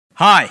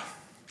Hi!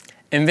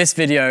 In this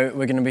video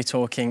we're going to be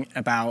talking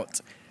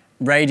about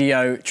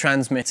radio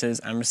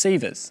transmitters and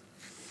receivers.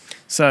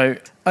 So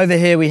over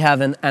here we have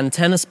an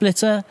antenna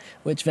splitter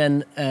which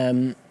then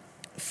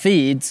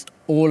feeds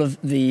all of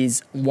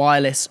these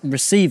wireless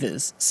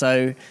receivers.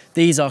 So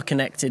these are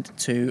connected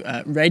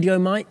to radio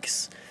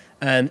mics.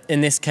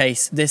 In this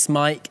case, this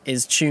mic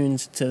is tuned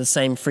to the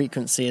same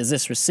frequency as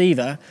this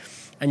receiver,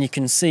 and you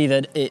can see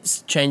that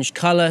it's changed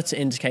colour to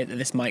indicate that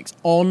this mic's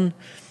on.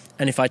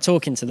 And if I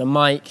talk into the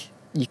mic,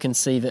 you can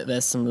see that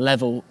there's some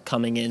level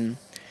coming in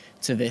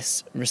to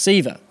this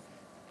receiver.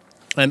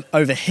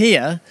 Over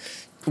here,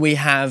 we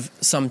have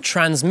some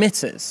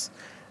transmitters.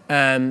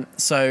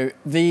 So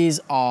these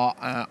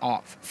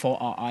are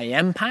for our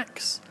IEM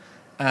packs.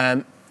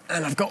 And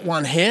I've got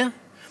one here.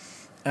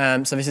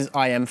 So this is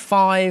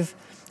IM5.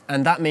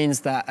 And that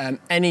means that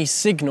any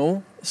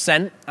signal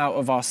sent out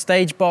of our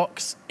stage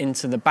box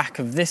into the back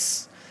of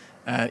this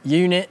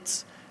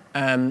unit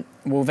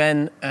will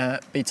then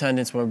be turned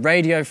into a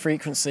radio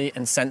frequency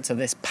and sent to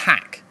this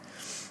pack.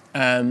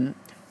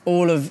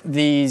 All of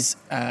these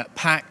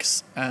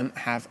packs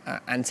have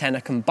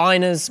antenna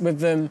combiners with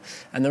them,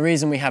 and the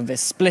reason we have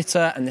this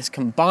splitter and this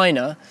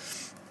combiner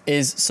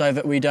is so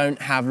that we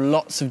don't have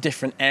lots of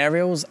different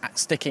aerials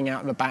sticking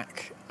out the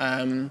back.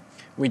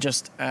 We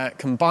just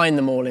combine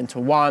them all into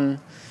one,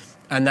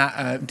 and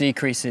that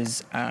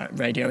decreases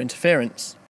radio interference.